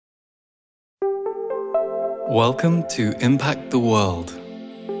Welcome to Impact the World.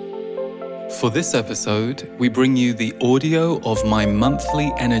 For this episode, we bring you the audio of my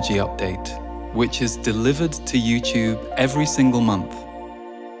monthly energy update, which is delivered to YouTube every single month.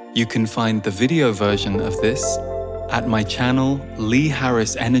 You can find the video version of this at my channel, Lee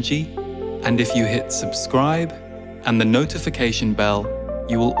Harris Energy, and if you hit subscribe and the notification bell,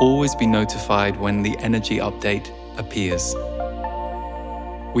 you will always be notified when the energy update appears.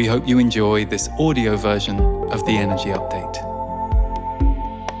 We hope you enjoy this audio version of the energy update.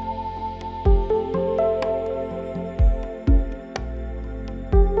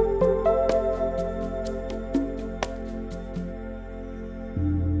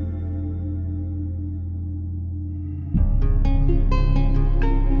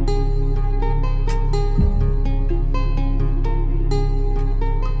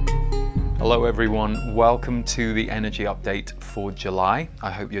 Hello everyone, welcome to the energy update for July.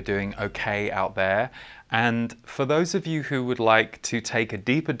 I hope you're doing okay out there. And for those of you who would like to take a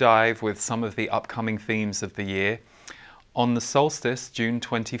deeper dive with some of the upcoming themes of the year, on the solstice, June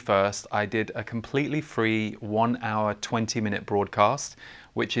 21st, I did a completely free 1 hour, 20-minute broadcast,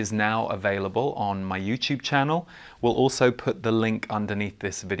 which is now available on my YouTube channel. We'll also put the link underneath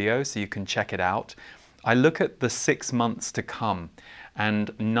this video so you can check it out. I look at the 6 months to come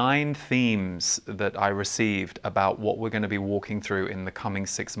and 9 themes that I received about what we're going to be walking through in the coming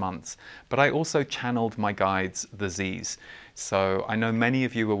 6 months. But I also channeled my guides, the Z's. So I know many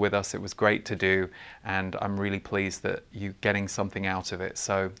of you were with us. It was great to do, and I'm really pleased that you're getting something out of it.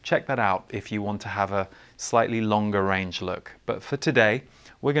 So check that out if you want to have a slightly longer range look. But for today,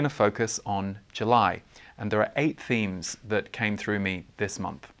 we're going to focus on July. And there are 8 themes that came through me this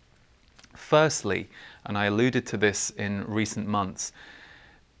month. Firstly, and I alluded to this in recent months,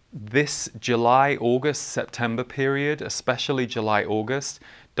 this July, August, September period, especially July, August,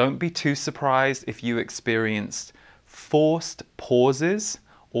 don't be too surprised if you experienced forced pauses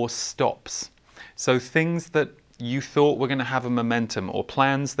or stops. So things that you thought were going to have a momentum or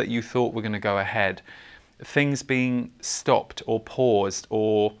plans that you thought were going to go ahead, things being stopped or paused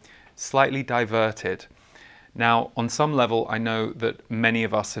or slightly diverted. Now, on some level, I know that many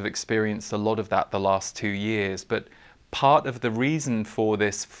of us have experienced a lot of that the last 2 years, but part of the reason for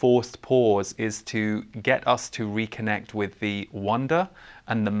this forced pause is to get us to reconnect with the wonder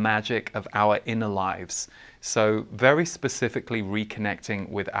and the magic of our inner lives. So very specifically reconnecting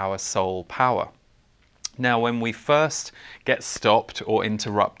with our soul power. Now, when we first get stopped or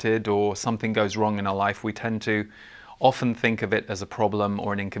interrupted or something goes wrong in our life, we tend to often think of it as a problem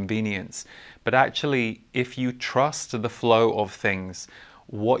or an inconvenience. But actually, if you trust the flow of things,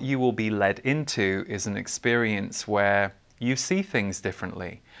 what you will be led into is an experience where you see things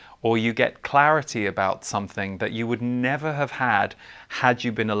differently, or you get clarity about something that you would never have had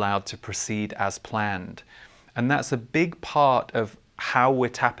you been allowed to proceed as planned. And that's a big part of how we're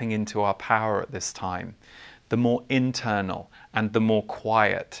tapping into our power at this time. The more internal and the more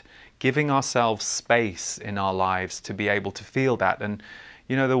quiet, giving ourselves space in our lives to be able to feel that. And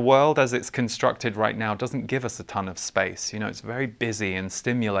you know, the world as it's constructed right now doesn't give us a ton of space. You know, it's very busy and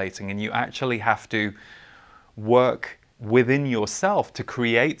stimulating, and you actually have to work within yourself to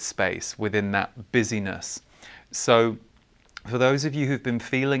create space within that busyness. So for those of you who've been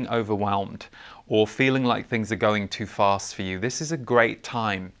feeling overwhelmed or feeling like things are going too fast for you, this is a great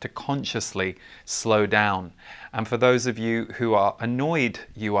time to consciously slow down. And for those of you who are annoyed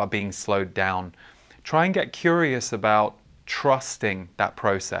you are being slowed down, try and get curious about trusting that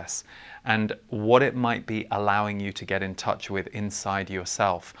process and what it might be allowing you to get in touch with inside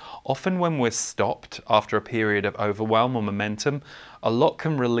yourself. Often when we're stopped after a period of overwhelm or momentum, a lot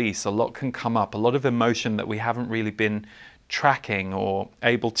can release, a lot can come up, a lot of emotion that we haven't really been tracking or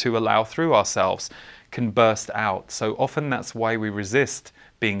able to allow through ourselves can burst out. So often that's why we resist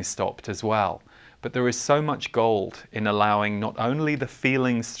being stopped as well. But there is so much gold in allowing not only the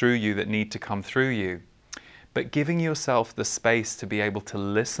feelings through you that need to come through you, but giving yourself the space to be able to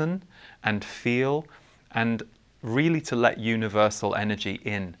listen and feel and really to let universal energy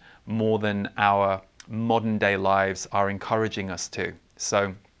in more than our modern day lives are encouraging us to.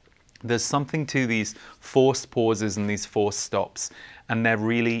 So there's something to these forced pauses and these forced stops, and they're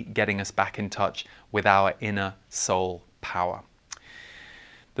really getting us back in touch with our inner soul power.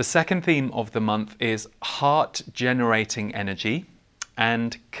 The second theme of the month is heart-generating energy,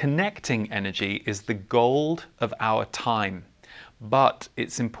 and connecting energy is the gold of our time. But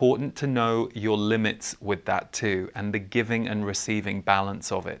it's important to know your limits with that too, and the giving and receiving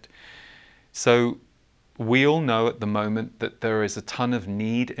balance of it. So we all know at the moment that there is a ton of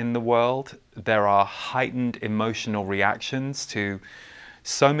need in the world. There are heightened emotional reactions to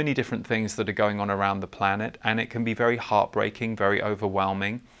so many different things that are going on around the planet, and it can be very heartbreaking, very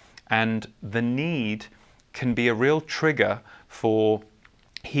overwhelming, and the need can be a real trigger for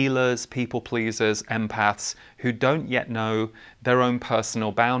healers, people pleasers, empaths who don't yet know their own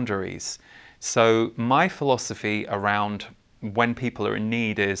personal boundaries. So my philosophy around when people are in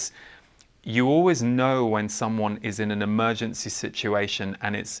need is, you always know when someone is in an emergency situation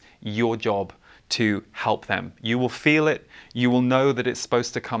and it's your job to help them. You will feel it, you will know that it's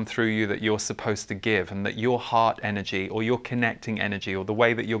supposed to come through you, that you're supposed to give, and that your heart energy or your connecting energy or the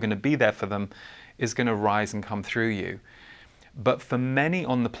way that you're going to be there for them is going to rise and come through you. But for many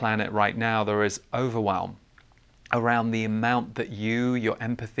on the planet right now, there is overwhelm around the amount that you, your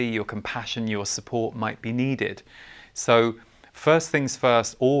empathy, your compassion, your support might be needed. So first things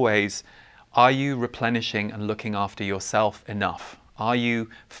first, always, are you replenishing and looking after yourself enough? Are you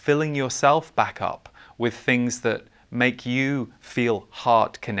filling yourself back up with things that make you feel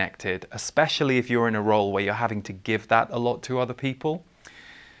heart connected, especially if you're in a role where you're having to give that a lot to other people?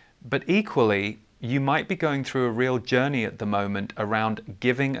 But equally, you might be going through a real journey at the moment around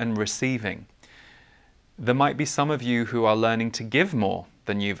giving and receiving. There might be some of you who are learning to give more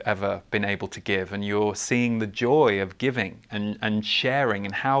than you've ever been able to give, and you're seeing the joy of giving and sharing,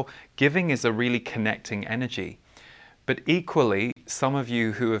 and how giving is a really connecting energy. But equally, some of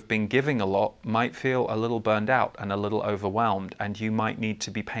you who have been giving a lot might feel a little burned out and a little overwhelmed, and you might need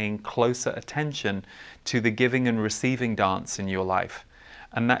to be paying closer attention to the giving and receiving dance in your life.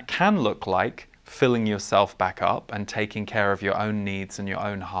 And that can look like filling yourself back up and taking care of your own needs and your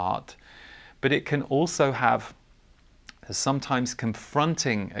own heart. But it can also have a sometimes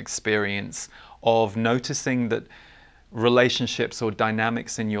confronting experience of noticing that relationships or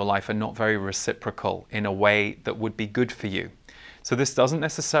dynamics in your life are not very reciprocal in a way that would be good for you. So this doesn't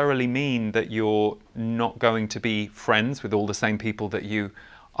necessarily mean that you're not going to be friends with all the same people that you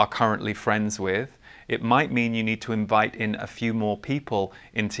are currently friends with. It might mean you need to invite in a few more people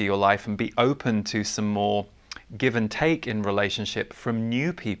into your life and be open to some more give and take in relationship from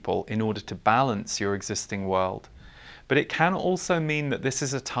new people in order to balance your existing world. But it can also mean that this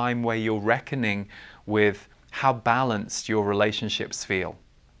is a time where you're reckoning with how balanced your relationships feel.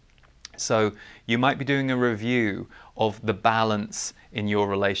 So you might be doing a review of the balance in your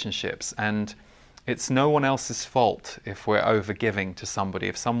relationships, and it's no one else's fault if we're over-giving to somebody.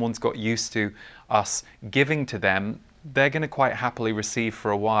 If someone's got used to us giving to them, they're going to quite happily receive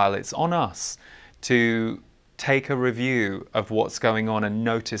for a while. It's on us to take a review of what's going on and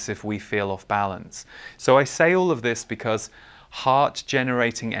notice if we feel off balance. So I say all of this because heart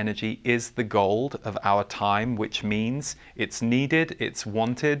generating energy is the gold of our time, which means it's needed, it's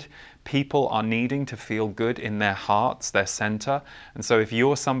wanted. People are needing to feel good in their hearts, their center. And so if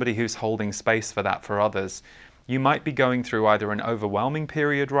you're somebody who's holding space for that for others, you might be going through either an overwhelming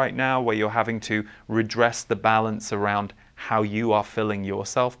period right now where you're having to redress the balance around how you are filling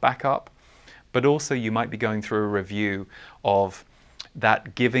yourself back up, but also you might be going through a review of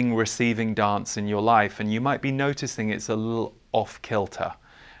that giving receiving dance in your life, and you might be noticing it's a little off kilter,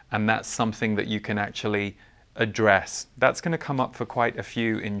 and that's something that you can actually address. That's going to come up for quite a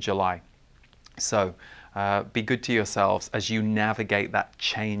few in July. So be good to yourselves as you navigate that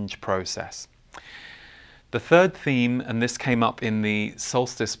change process. The third theme, and this came up in the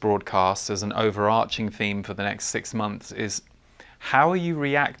solstice broadcast as an overarching theme for the next 6 months, is how are you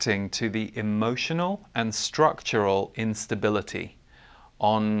reacting to the emotional and structural instability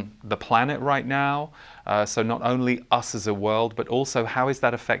on the planet right now? So not only us as a world, but also how is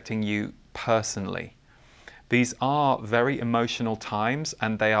that affecting you personally? These are very emotional times,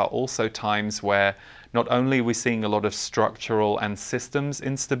 and they are also times where not only are we seeing a lot of structural and systems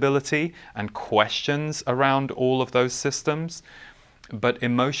instability and questions around all of those systems, but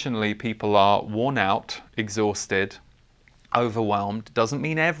emotionally people are worn out, exhausted, overwhelmed. Doesn't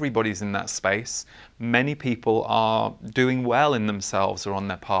mean everybody's in that space. Many people are doing well in themselves or on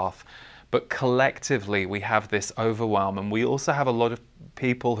their path, but collectively we have this overwhelm, and we also have a lot of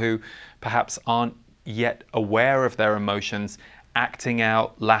people who perhaps aren't yet aware of their emotions, acting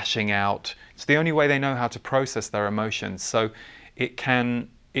out, lashing out. It's the only way they know how to process their emotions. So it can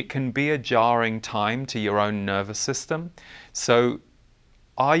be a jarring time to your own nervous system. So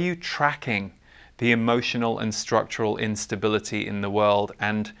are you tracking the emotional and structural instability in the world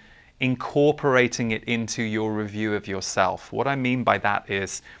and incorporating it into your review of yourself? What I mean by that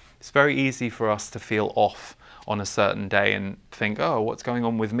is, it's very easy for us to feel off on a certain day and think, oh, what's going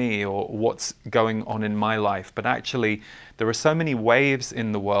on with me, or what's going on in my life? But actually, there are so many waves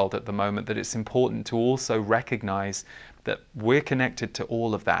in the world at the moment that it's important to also recognize that we're connected to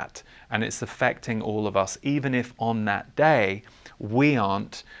all of that, and it's affecting all of us, even if on that day we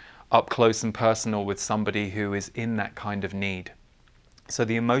aren't up close and personal with somebody who is in that kind of need. So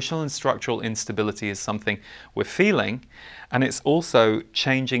the emotional and structural instability is something we're feeling, and it's also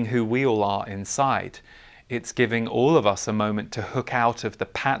changing who we all are inside. It's giving all of us a moment to hook out of the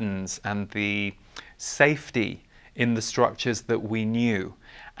patterns and the safety in the structures that we knew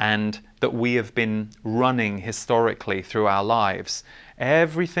and that we have been running historically through our lives.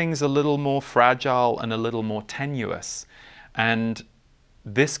 Everything's a little more fragile and a little more tenuous. And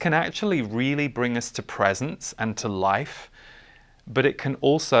this can actually really bring us to presence and to life, but it can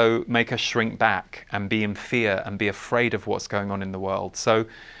also make us shrink back and be in fear and be afraid of what's going on in the world. So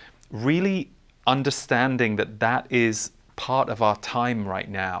really understanding that that is part of our time right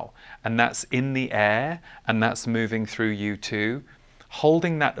now, and that's in the air, and that's moving through you too.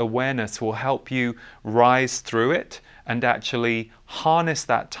 Holding that awareness will help you rise through it and actually harness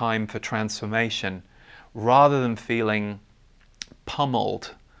that time for transformation rather than feeling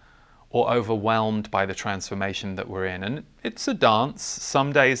pummeled or overwhelmed by the transformation that we're in. And it's a dance.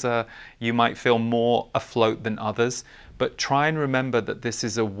 Some days you might feel more afloat than others, but try and remember that this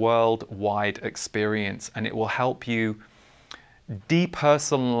is a worldwide experience, and it will help you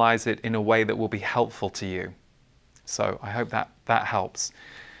depersonalize it in a way that will be helpful to you. So I hope that helps.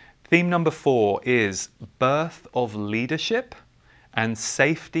 Theme number 4 is birth of leadership and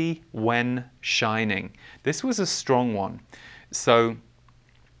safety when shining. This was a strong one. So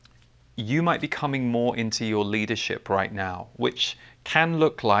you might be coming more into your leadership right now, which can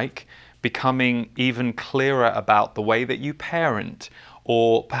look like becoming even clearer about the way that you parent,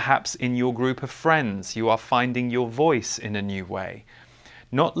 or perhaps in your group of friends, you are finding your voice in a new way.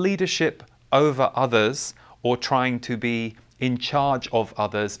 Not leadership over others or trying to be in charge of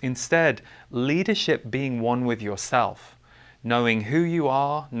others. Instead, leadership being one with yourself, knowing who you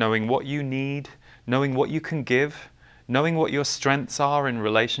are, knowing what you need, knowing what you can give, knowing what your strengths are in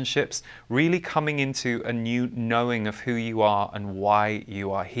relationships, really coming into a new knowing of who you are and why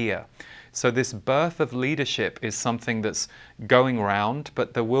you are here. So this birth of leadership is something that's going around,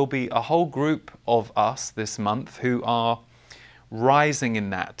 but there will be a whole group of us this month who are rising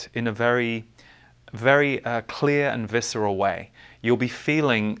in that in a very clear and visceral way. You'll be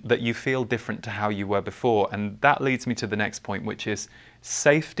feeling that you feel different to how you were before. And that leads me to the next point, which is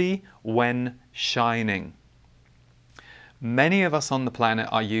safety when shining. Many of us on the planet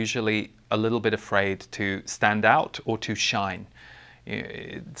are usually a little bit afraid to stand out or to shine.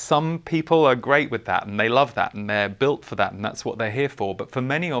 Some people are great with that, and they love that, and they're built for that, and that's what they're here for. But for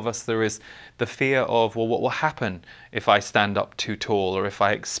many of us, there is the fear of, well, what will happen if I stand up too tall, or if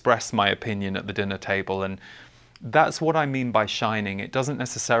I express my opinion at the dinner table? And that's what I mean by shining. It doesn't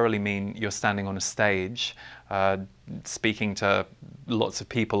necessarily mean you're standing on a stage, speaking to lots of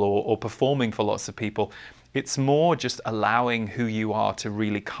people or performing for lots of people. It's more just allowing who you are to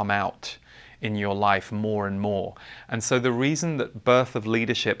really come out in your life more and more. And so the reason that birth of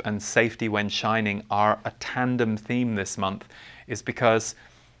leadership and safety when shining are a tandem theme this month is because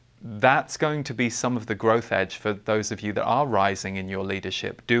that's going to be some of the growth edge for those of you that are rising in your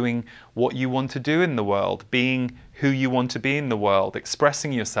leadership, doing what you want to do in the world, being who you want to be in the world,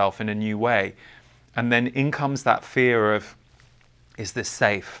 expressing yourself in a new way. And then in comes that fear of, is this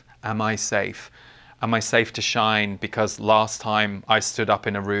safe? Am I safe? Am I safe to shine because last time I stood up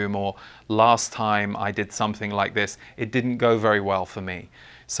in a room, or last time I did something like this, it didn't go very well for me?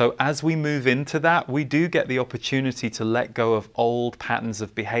 So as we move into that, we do get the opportunity to let go of old patterns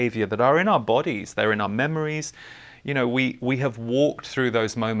of behavior that are in our bodies, they're in our memories. You know, we have walked through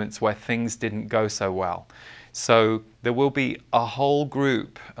those moments where things didn't go so well. So there will be a whole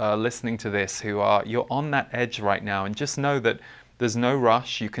group listening to this you're on that edge right now, and just know that there's no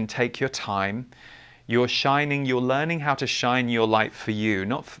rush. You can take your time. You're shining, you're learning how to shine your light for you,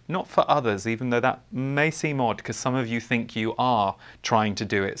 not for others, even though that may seem odd because some of you think you are trying to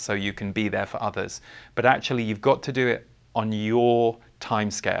do it so you can be there for others. But actually, you've got to do it on your time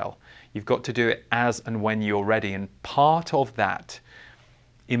scale. You've got to do it as and when you're ready. And part of that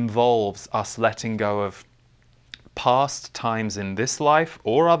involves us letting go of past times in this life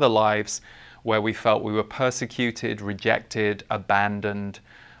or other lives where we felt we were persecuted, rejected, abandoned,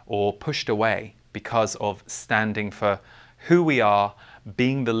 or pushed away because of standing for who we are,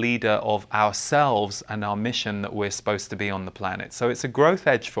 being the leader of ourselves and our mission that we're supposed to be on the planet. So it's a growth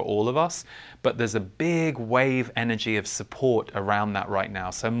edge for all of us, but there's a big wave energy of support around that right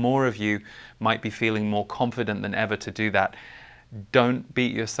now. So more of you might be feeling more confident than ever to do that. Don't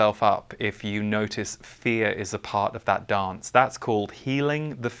beat yourself up if you notice fear is a part of that dance. That's called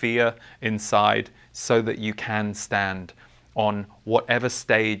healing the fear inside so that you can stand on whatever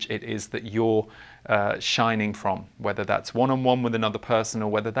stage it is that you're shining from, whether that's one-on-one with another person or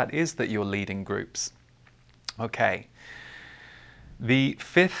whether that is that you're leading groups. Okay. The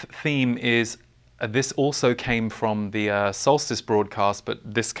fifth theme is, this also came from the solstice broadcast, but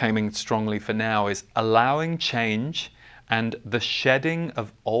this came in strongly for now, is allowing change and the shedding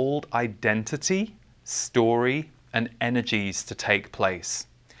of old identity, story, and energies to take place.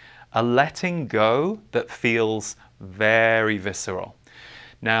 A letting go that feels very visceral.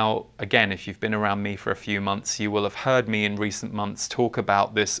 Now, again, if you've been around me for a few months, you will have heard me in recent months talk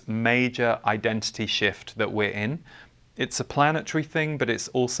about this major identity shift that we're in. It's a planetary thing, but it's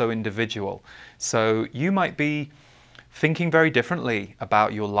also individual. So you might be thinking very differently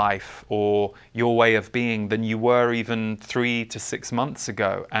about your life or your way of being than you were even 3 to 6 months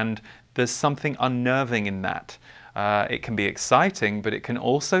ago. And there's something unnerving in that. It can be exciting, but it can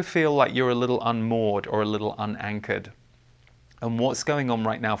also feel like you're a little unmoored or a little unanchored. And what's going on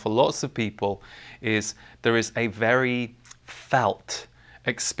right now for lots of people is there is a very felt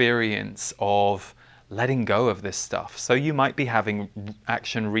experience of letting go of this stuff. So you might be having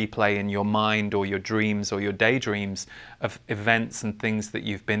action replay in your mind or your dreams or your daydreams of events and things that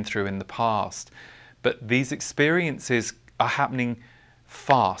you've been through in the past. But these experiences are happening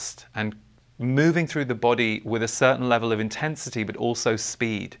fast and moving through the body with a certain level of intensity, but also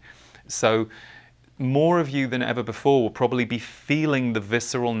speed. So more of you than ever before will probably be feeling the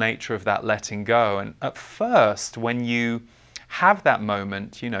visceral nature of that letting go. And at first, when you have that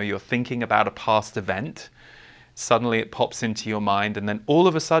moment, you're thinking about a past event, suddenly it pops into your mind, and then all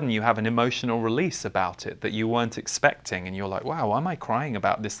of a sudden you have an emotional release about it that you weren't expecting, and you're like, wow, why am I crying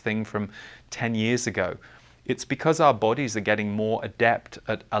about this thing from 10 years ago? It's because our bodies are getting more adept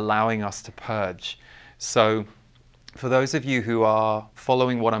at allowing us to purge. So for those of you who are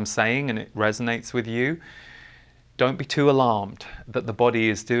following what I'm saying and it resonates with you, don't be too alarmed that the body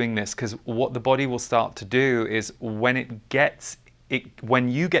is doing this, because what the body will start to do is when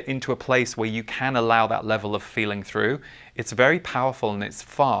you get into a place where you can allow that level of feeling through, it's very powerful and it's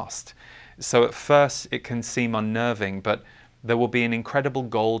fast. So at first it can seem unnerving, but there will be an incredible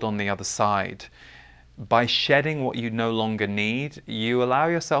gold on the other side. By shedding what you no longer need, you allow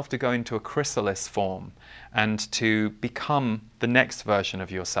yourself to go into a chrysalis form and to become the next version of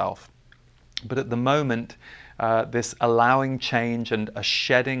yourself. But at the moment, this allowing change and a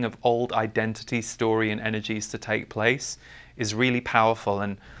shedding of old identity, story, and energies to take place is really powerful.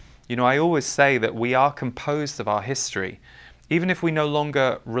 And, I always say that we are composed of our history. Even if we no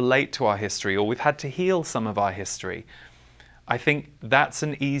longer relate to our history or we've had to heal some of our history, I think that's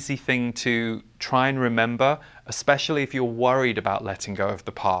an easy thing to try and remember, especially if you're worried about letting go of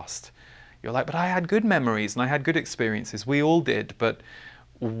the past. You're like, but I had good memories and I had good experiences. We all did, but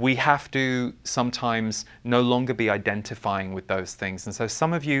we have to sometimes no longer be identifying with those things. And so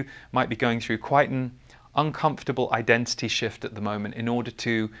some of you might be going through quite an uncomfortable identity shift at the moment in order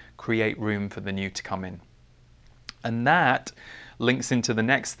to create room for the new to come in. And that links into the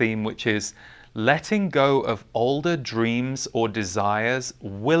next theme, which is letting go of older dreams or desires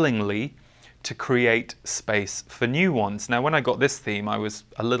willingly to create space for new ones. Now, when I got this theme, I was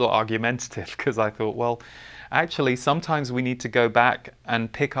a little argumentative because I thought, well, actually, sometimes we need to go back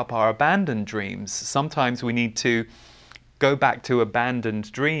and pick up our abandoned dreams. Sometimes we need to go back to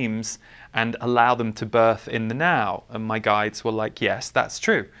abandoned dreams and allow them to birth in the now. And my guides were like, yes, that's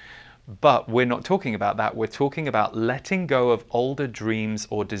true. But we're not talking about that. We're talking about letting go of older dreams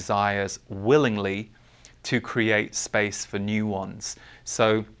or desires willingly to create space for new ones.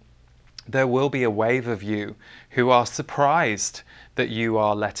 So there will be a wave of you who are surprised that you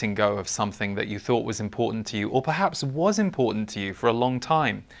are letting go of something that you thought was important to you, or perhaps was important to you for a long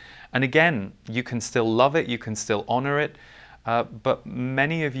time. And again, you can still love it, you can still honor it, but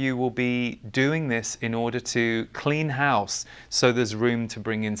many of you will be doing this in order to clean house so there's room to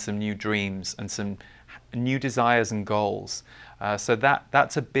bring in some new dreams and some new desires and goals. So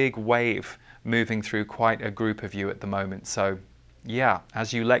that's a big wave moving through quite a group of you at the moment. So yeah,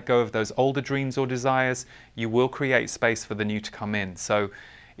 as you let go of those older dreams or desires, you will create space for the new to come in. So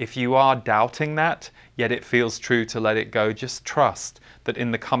if you are doubting that, yet it feels true to let it go, just trust that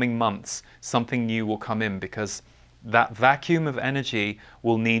in the coming months, something new will come in, because that vacuum of energy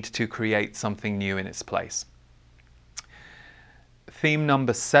will need to create something new in its place. Theme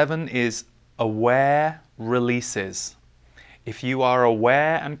number 7 is aware releases. If you are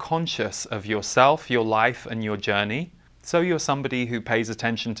aware and conscious of yourself, your life, and your journey, so you're somebody who pays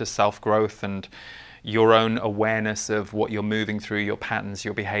attention to self-growth and your own awareness of what you're moving through, your patterns,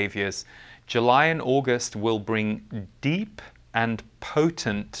 your behaviors, July and August will bring deep and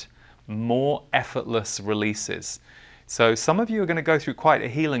potent, more effortless releases. So some of you are going to go through quite a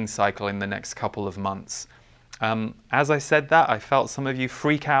healing cycle in the next couple of months. As I said that, I felt some of you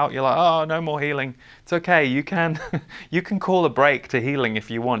freak out. You're like, oh, no more healing. It's okay. You can, you can call a break to healing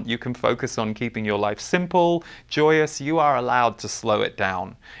if you want. You can focus on keeping your life simple, joyous. You are allowed to slow it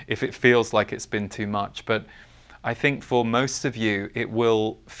down if it feels like it's been too much. But I think for most of you, it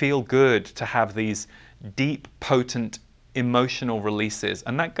will feel good to have these deep, potent emotional releases.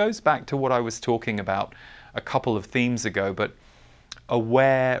 And that goes back to what I was talking about a couple of themes ago, but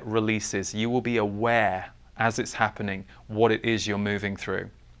aware releases. You will be aware as it's happening what it is you're moving through.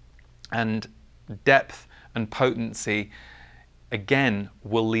 And depth and potency, again,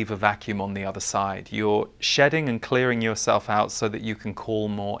 will leave a vacuum on the other side. You're shedding and clearing yourself out so that you can call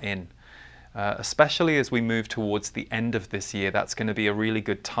more in. Especially as we move towards the end of this year, that's going to be a really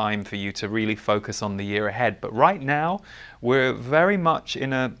good time for you to really focus on the year ahead. But right now, we're very much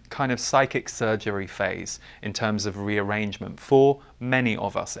in a kind of psychic surgery phase in terms of rearrangement, for many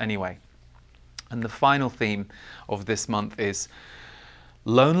of us anyway. And the final theme of this month is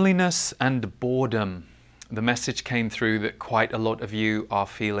loneliness and boredom. The message came through that quite a lot of you are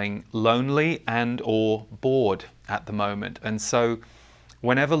feeling lonely and or bored at the moment. And so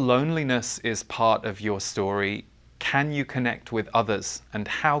whenever loneliness is part of your story, can you connect with others, and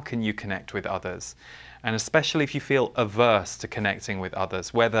how can you connect with others? And especially if you feel averse to connecting with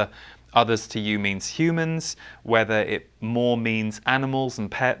others, whether others to you means humans, whether it more means animals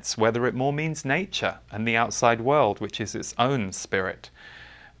and pets, whether it more means nature and the outside world, which is its own spirit.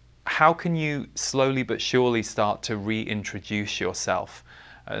 How can you slowly but surely start to reintroduce yourself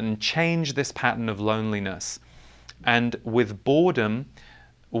and change this pattern of loneliness? And with boredom,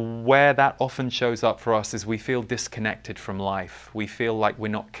 where that often shows up for us is we feel disconnected from life. We feel like we're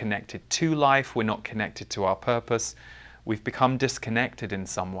not connected to life, we're not connected to our purpose. We've become disconnected in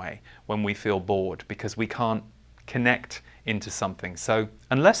some way when we feel bored because we can't connect into something. So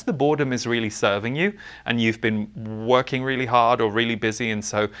unless the boredom is really serving you and you've been working really hard or really busy, and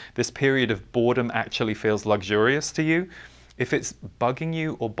so this period of boredom actually feels luxurious to you, if it's bugging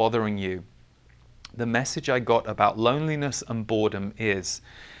you or bothering you, the message I got about loneliness and boredom is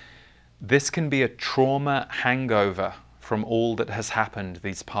this can be a trauma hangover from all that has happened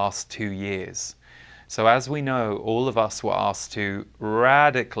these past 2 years. So as we know, all of us were asked to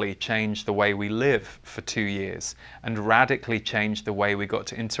radically change the way we live for 2 years and radically change the way we got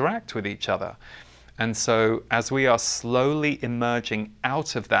to interact with each other. And so as we are slowly emerging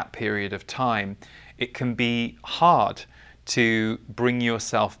out of that period of time, it can be hard to bring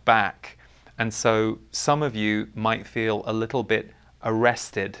yourself back. And so some of you might feel a little bit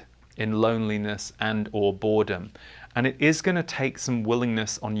arrested in loneliness and or boredom. And it is going to take some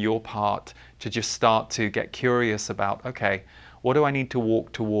willingness on your part to just start to get curious about, okay, what do I need to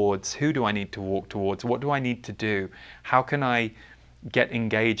walk towards? Who do I need to walk towards? What do I need to do? How can I get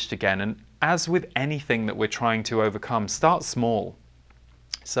engaged again? And as with anything that we're trying to overcome, start small.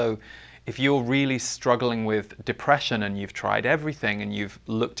 So if you're really struggling with depression and you've tried everything and you've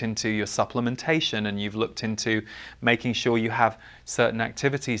looked into your supplementation and you've looked into making sure you have certain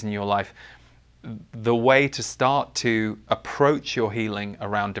activities in your life, the way to start to approach your healing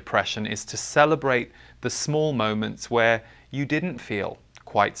around depression is to celebrate the small moments where you didn't feel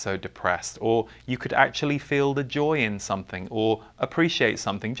quite so depressed, or you could actually feel the joy in something or appreciate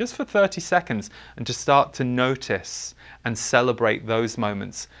something just for 30 seconds, and to start to notice and celebrate those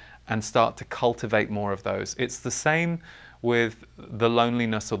moments and start to cultivate more of those. It's the same with the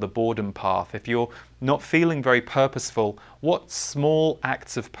loneliness or the boredom path. If you're not feeling very purposeful, what small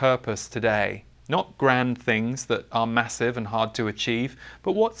acts of purpose today, not grand things that are massive and hard to achieve,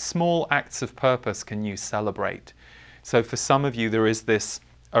 but what small acts of purpose can you celebrate? So for some of you, there is this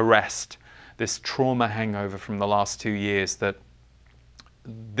arrest, this trauma hangover from the last 2 years, that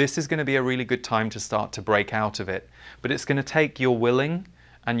this is going to be a really good time to start to break out of it. But it's going to take your willing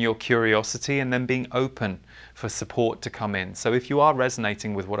and your curiosity and then being open for support to come in. So if you are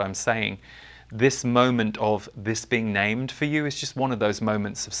resonating with what I'm saying, this moment of this being named for you is just one of those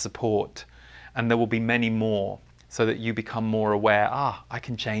moments of support. And there will be many more, so that you become more aware, I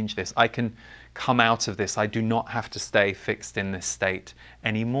can change this. I can come out of this. I do not have to stay fixed in this state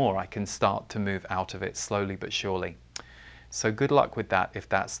anymore. I can start to move out of it slowly but surely. So good luck with that if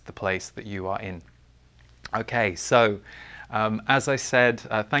that's the place that you are in. Okay, so as I said,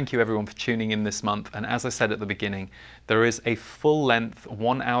 thank you everyone for tuning in this month. And as I said at the beginning, there is a full-length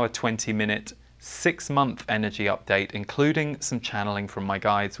 1 hour, 20-minute 6-month energy update, including some channeling from my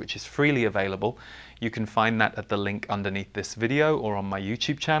guides, which is freely available. You can find that at the link underneath this video or on my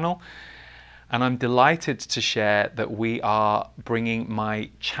YouTube channel. And I'm delighted to share that we are bringing my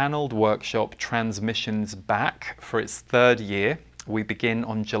channeled workshop Transmissions back for its third year. We begin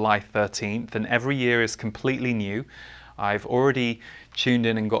on July 13th, and every year is completely new. I've already tuned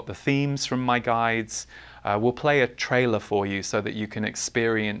in and got the themes from my guides. We'll play a trailer for you so that you can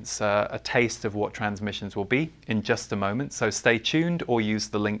experience a taste of what Transmissions will be in just a moment. So stay tuned or use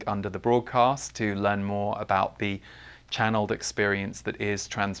the link under the broadcast to learn more about the channeled experience that is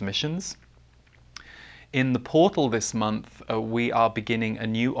Transmissions. In the portal this month, we are beginning a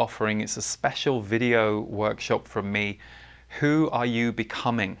new offering. It's a special video workshop from me, Who Are You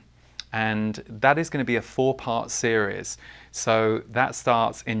Becoming? And that is going to be a 4-part series. So that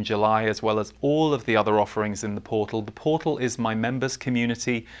starts in July, as well as all of the other offerings in the portal. The portal is my members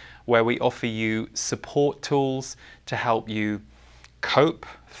community where we offer you support tools to help you cope,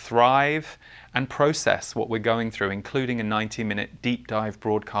 thrive, and process what we're going through, including a 90-minute deep dive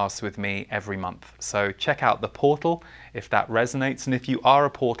broadcast with me every month. So check out the portal if that resonates. And if you are a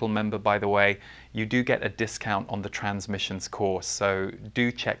portal member, by the way, you do get a discount on the Transmissions course. So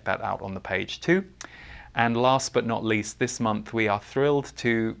do check that out on the page too. And last but not least, this month we are thrilled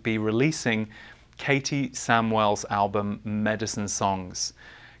to be releasing Katie Samuel's album, Medicine Songs.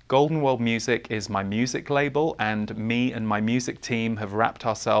 Golden World Music is my music label, and me and my music team have wrapped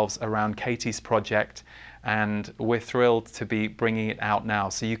ourselves around Katie's project, and we're thrilled to be bringing it out now.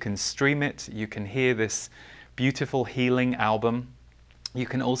 So you can stream it, you can hear this beautiful healing album. You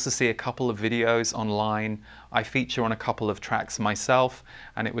can also see a couple of videos online. I feature on a couple of tracks myself,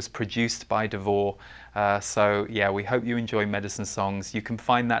 and it was produced by Devore. So yeah, we hope you enjoy Medicine Songs. You can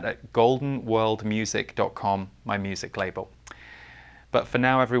find that at goldenworldmusic.com, my music label. But for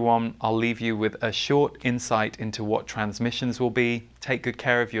now, everyone, I'll leave you with a short insight into what Transmissions will be. Take good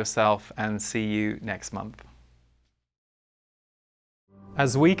care of yourself and see you next month.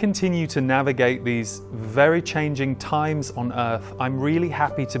 As we continue to navigate these very changing times on Earth, I'm really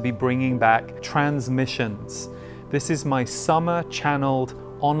happy to be bringing back Transmissions. This is my summer channeled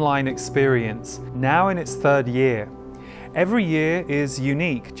online experience, now in its third year. Every year is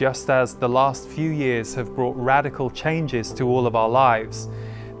unique, just as the last few years have brought radical changes to all of our lives.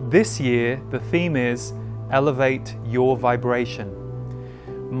 This year, the theme is Elevate Your Vibration.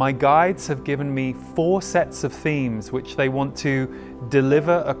 My guides have given me 4 sets of themes which they want to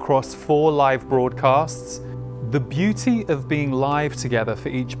deliver across 4 live broadcasts. The beauty of being live together for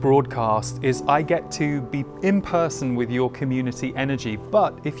each broadcast is I get to be in person with your community energy.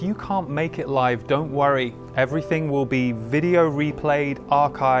 But if you can't make it live, don't worry. Everything will be video replayed,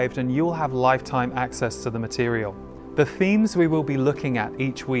 archived, and you'll have lifetime access to the material. The themes we will be looking at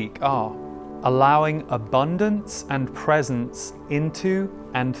each week are allowing abundance and presence into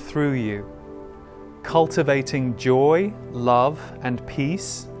and through you, cultivating joy, love, and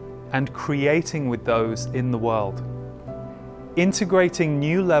peace, and creating with those in the world, integrating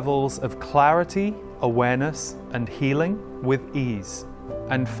new levels of clarity, awareness, and healing with ease,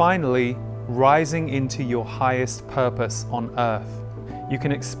 and finally, rising into your highest purpose on Earth. You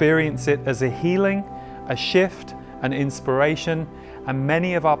can experience it as a healing, a shift, an inspiration, and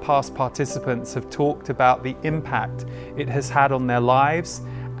many of our past participants have talked about the impact it has had on their lives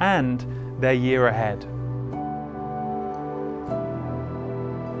and their year ahead.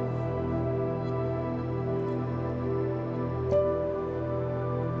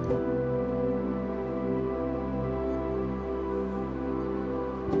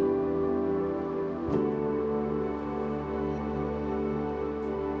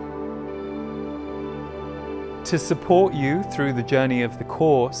 To support you through the journey of the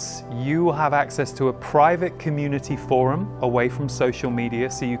course, you will have access to a private community forum away from social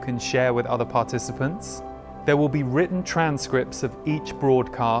media so you can share with other participants. There will be written transcripts of each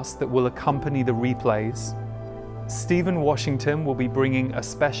broadcast that will accompany the replays. Stephen Washington will be bringing a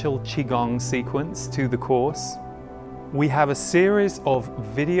special Qigong sequence to the course. We have a series of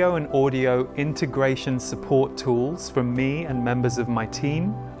video and audio integration support tools from me and members of my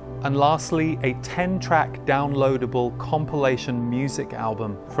team. And lastly, a 10-track downloadable compilation music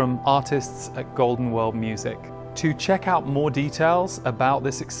album from artists at Golden World Music. To check out more details about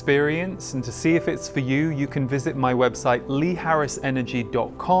this experience and to see if it's for you, you can visit my website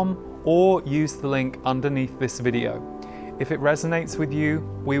leeharrisenergy.com or use the link underneath this video. If it resonates with you,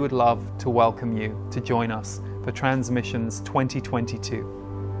 we would love to welcome you to join us for Transmissions 2022.